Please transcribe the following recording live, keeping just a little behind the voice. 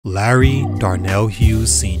Larry Darnell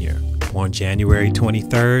Hughes Sr., born January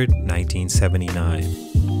 23,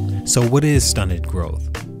 1979. So what is stunted growth?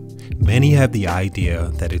 Many have the idea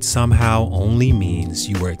that it somehow only means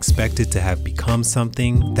you were expected to have become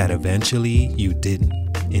something that eventually you didn't.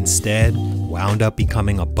 Instead, wound up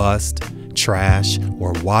becoming a bust, trash,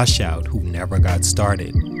 or washout who never got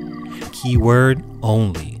started. Keyword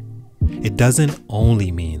only. It doesn't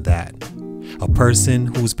only mean that. A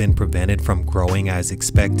person who's been prevented from growing as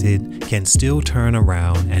expected can still turn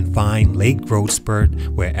around and find late growth spurt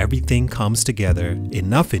where everything comes together,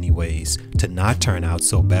 enough anyways, to not turn out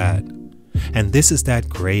so bad. And this is that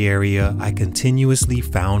gray area I continuously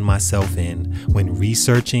found myself in when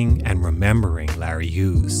researching and remembering Larry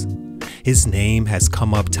Hughes. His name has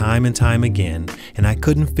come up time and time again, and I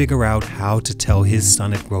couldn't figure out how to tell his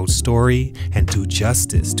stunted growth story and do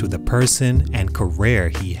justice to the person and career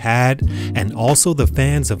he had, and also the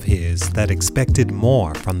fans of his that expected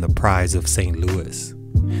more from the prize of St. Louis.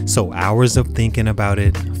 So hours of thinking about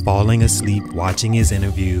it, falling asleep watching his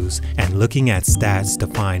interviews, and looking at stats to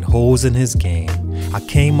find holes in his game, I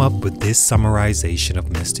came up with this summarization of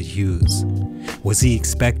Mr. Hughes. Was he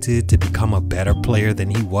expected to become a better player than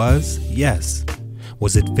he was? Yes.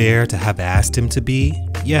 Was it fair to have asked him to be?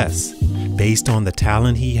 Yes. Based on the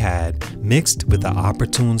talent he had, mixed with the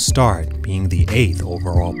opportune start being the 8th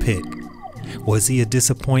overall pick. Was he a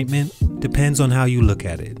disappointment? Depends on how you look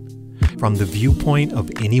at it. From the viewpoint of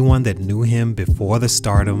anyone that knew him before the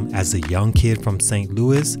stardom as a young kid from St.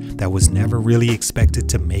 Louis that was never really expected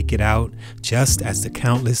to make it out, just as the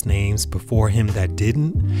countless names before him that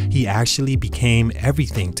didn't, he actually became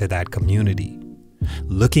everything to that community.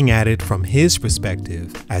 Looking at it from his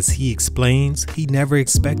perspective, as he explains, he never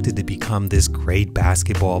expected to become this great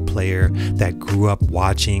basketball player that grew up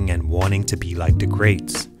watching and wanting to be like the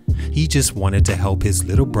greats. He just wanted to help his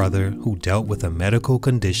little brother who dealt with a medical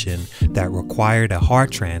condition that required a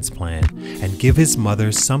heart transplant and give his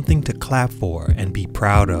mother something to clap for and be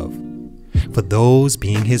proud of. For those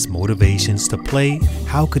being his motivations to play,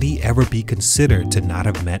 how could he ever be considered to not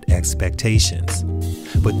have met expectations?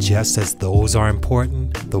 But just as those are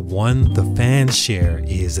important, the one the fans share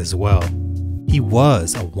is as well. He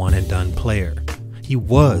was a one-and-done player. He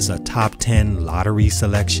was a top 10 lottery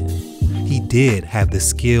selection. He did have the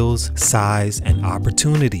skills, size, and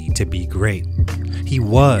opportunity to be great. He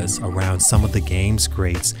was around some of the game's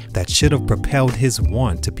greats that should have propelled his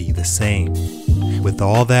want to be the same. With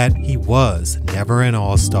all that, he was never an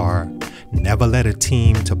all-star, never led a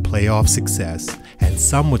team to playoff success, and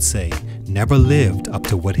some would say never lived up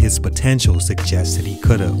to what his potential suggested he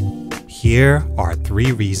could have. Here are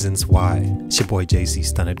 3 reasons why. It's your boy JC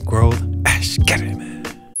Stunted Growth. Get it, man.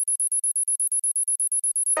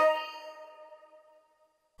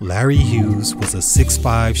 Larry Hughes was a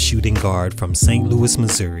 6'5" shooting guard from St. Louis,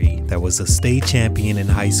 Missouri that was a state champion in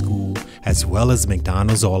high school as well as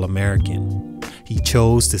McDonald's All-American. He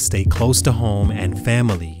chose to stay close to home and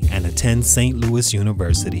family and attend St. Louis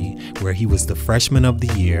University, where he was the freshman of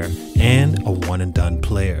the year and a one-and-done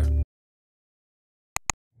player.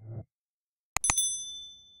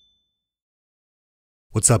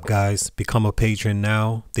 What's up, guys? Become a patron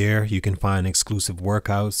now. There you can find exclusive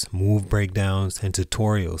workouts, move breakdowns, and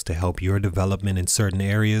tutorials to help your development in certain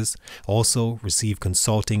areas. Also, receive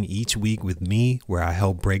consulting each week with me where I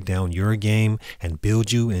help break down your game and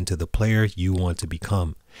build you into the player you want to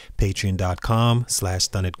become.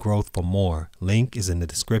 Patreon.com/stuntedgrowth for more. Link is in the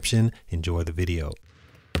description. Enjoy the video.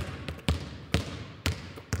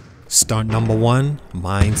 Stunt number 1,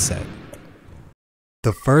 mindset.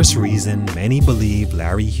 The first reason many believe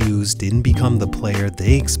Larry Hughes didn't become the player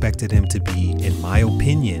they expected him to be, in my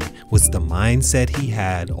opinion, was the mindset he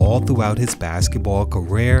had all throughout his basketball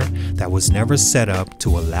career that was never set up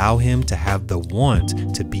to allow him to have the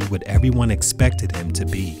want to be what everyone expected him to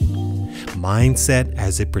be. Mindset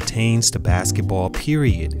as it pertains to basketball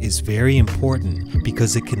period is very important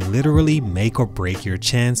because it can literally make or break your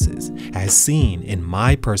chances, as seen in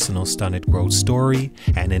my personal stunted growth story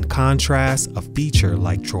and in contrast a feature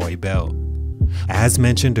like Troy Bell. As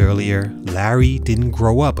mentioned earlier, Larry didn't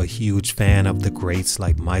grow up a huge fan of the greats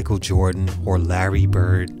like Michael Jordan or Larry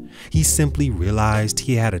Bird. He simply realized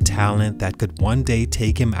he had a talent that could one day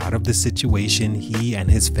take him out of the situation he and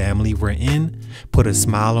his family were in, put a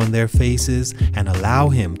smile on their faces, and allow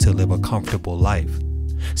him to live a comfortable life.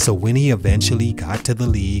 So when he eventually got to the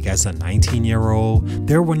league as a 19-year-old,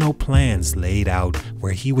 there were no plans laid out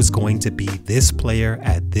where he was going to be this player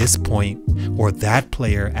at this point or that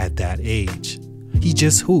player at that age. He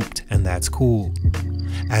just hooped, and that's cool.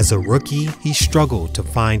 As a rookie, he struggled to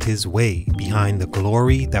find his way behind the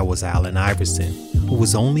glory that was Allen Iverson, who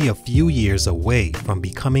was only a few years away from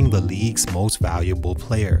becoming the league's most valuable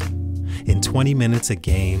player. In 20 minutes a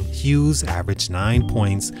game, Hughes averaged 9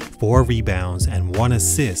 points, 4 rebounds, and 1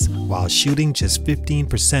 assist while shooting just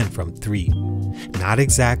 15% from 3. Not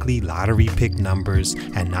exactly lottery pick numbers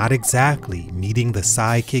and not exactly meeting the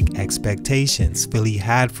sidekick expectations Philly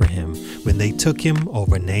had for him when they took him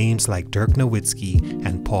over names like Dirk Nowitzki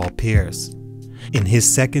and Paul Pierce. In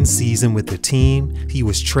his second season with the team, he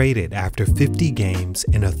was traded after 50 games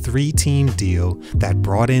in a 3-team deal that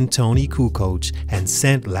brought in Tony Kukoc and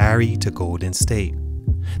sent Larry to Golden State.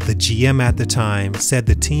 The GM at the time said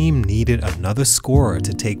the team needed another scorer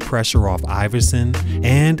to take pressure off Iverson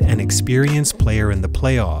and an experienced player in the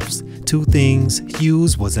playoffs, two things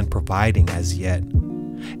Hughes wasn't providing as yet.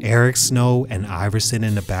 Eric Snow and Iverson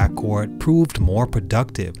in the backcourt proved more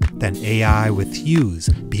productive than AI, with Hughes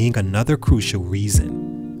being another crucial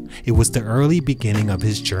reason. It was the early beginning of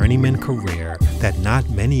his journeyman career that not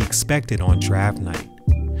many expected on draft night.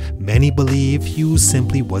 Many believe Hughes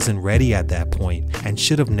simply wasn't ready at that point and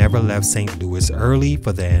should have never left St. Louis early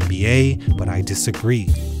for the NBA, but I disagree.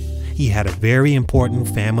 He had a very important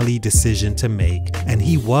family decision to make, and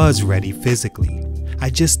he was ready physically. I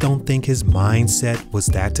just don't think his mindset was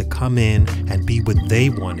that to come in and be what they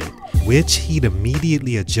wanted, which he'd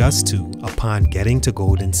immediately adjust to upon getting to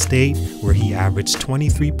Golden State, where he averaged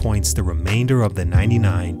 23 points the remainder of the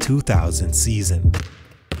 99-2000 season.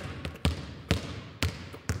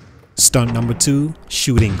 Stunt number 2,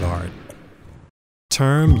 shooting guard.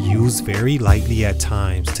 Term used very lightly at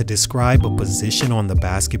times to describe a position on the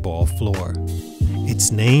basketball floor.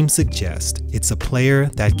 Its name suggests it's a player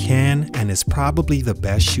that can and is probably the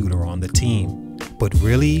best shooter on the team. But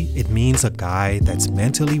really, it means a guy that's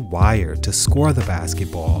mentally wired to score the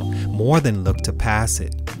basketball more than look to pass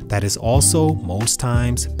it, that is also most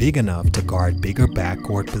times big enough to guard bigger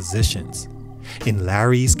backcourt positions. In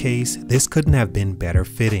Larry's case, this couldn't have been better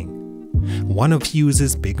fitting. One of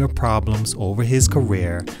Hughes' bigger problems over his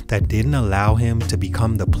career that didn't allow him to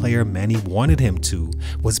become the player many wanted him to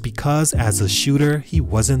was because as a shooter he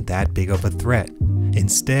wasn't that big of a threat.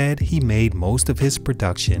 Instead, he made most of his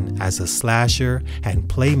production as a slasher and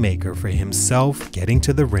playmaker for himself, getting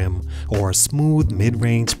to the rim, or a smooth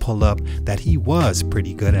mid-range pull-up that he was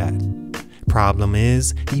pretty good at. Problem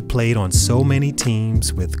is, he played on so many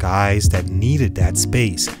teams with guys that needed that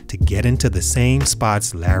space to get into the same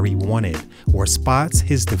spots Larry wanted, or spots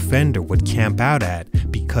his defender would camp out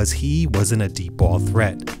at because he wasn't a deep ball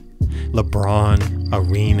threat. LeBron,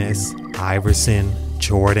 Arenas, Iverson,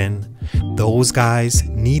 Jordan, those guys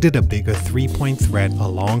needed a bigger three-point threat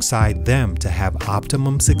alongside them to have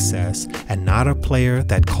optimum success, and not a player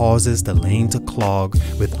that causes the lane to clog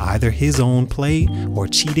with either his own play or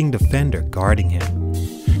cheating defender guarding him.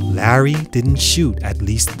 Larry didn't shoot at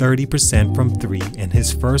least 30% from 3 in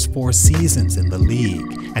his first 4 seasons in the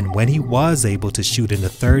league, and when he was able to shoot in the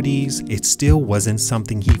 30s, it still wasn't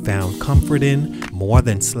something he found comfort in more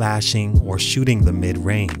than slashing or shooting the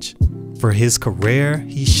mid-range. For his career,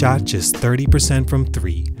 he shot just 30% from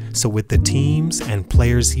 3, so with the teams and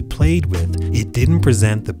players he played with, it didn't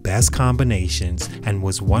present the best combinations and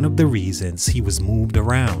was one of the reasons he was moved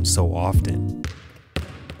around so often.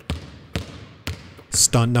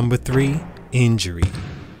 Stunt number 3, injury.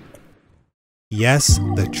 Yes,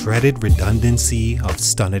 the dreaded redundancy of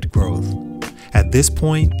stunted growth. At this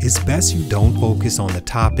point, it's best you don't focus on the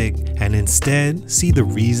topic and instead see the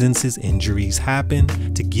reasons his injuries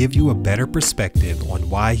happened to give you a better perspective on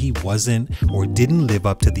why he wasn't or didn't live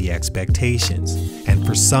up to the expectations, and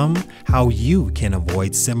for some, how you can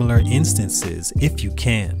avoid similar instances if you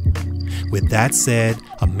can. With that said,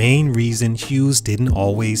 a main reason Hughes didn't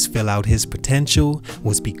always fill out his potential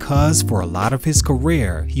was because for a lot of his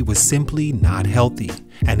career, he was simply not healthy,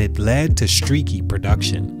 and it led to streaky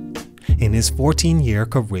production. In his 14-year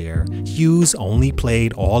career, Hughes only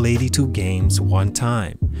played all 82 games one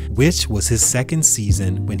time, which was his second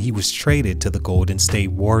season when he was traded to the Golden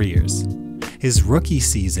State Warriors. His rookie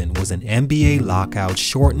season was an NBA lockout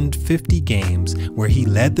shortened 50 games where he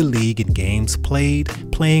led the league in games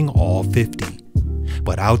played, playing all 50.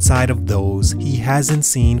 But outside of those, he hasn't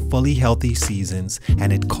seen fully healthy seasons,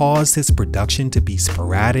 and it caused his production to be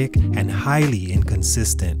sporadic and highly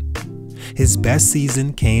inconsistent. His best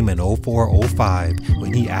season came in 04-05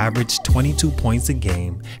 when he averaged 22 points a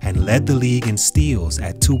game and led the league in steals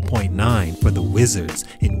at 2.9 for the Wizards,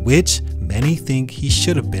 in which many think he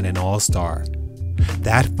should have been an All-Star.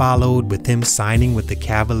 That followed with him signing with the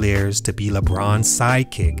Cavaliers to be LeBron's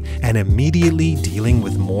sidekick and immediately dealing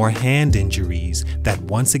with more hand injuries that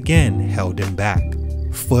once again held him back.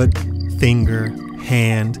 Foot, finger,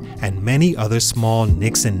 hand, and many other small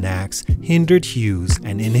nicks and knacks hindered Hughes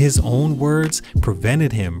and, in his own words,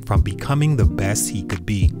 prevented him from becoming the best he could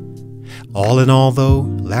be. All in all though,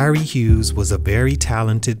 Larry Hughes was a very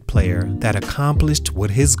talented player that accomplished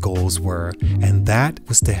what his goals were, and that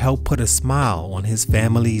was to help put a smile on his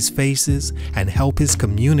family's faces and help his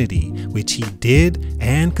community, which he did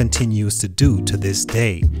and continues to do to this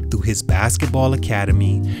day through his basketball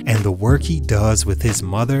academy and the work he does with his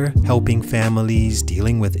mother, helping families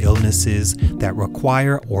dealing with illnesses that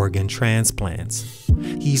require organ transplants.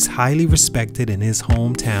 He's highly respected in his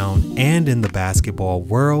hometown and in the basketball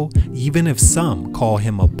world, even if some call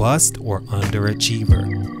him a bust or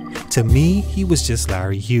underachiever. To me, he was just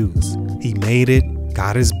Larry Hughes. He made it,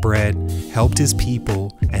 got his bread, helped his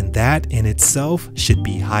people, and that in itself should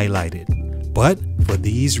be highlighted. But for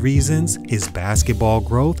these reasons, his basketball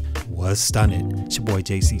growth was stunted. It's your boy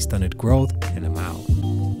JC Stunted Growth, and I'm out.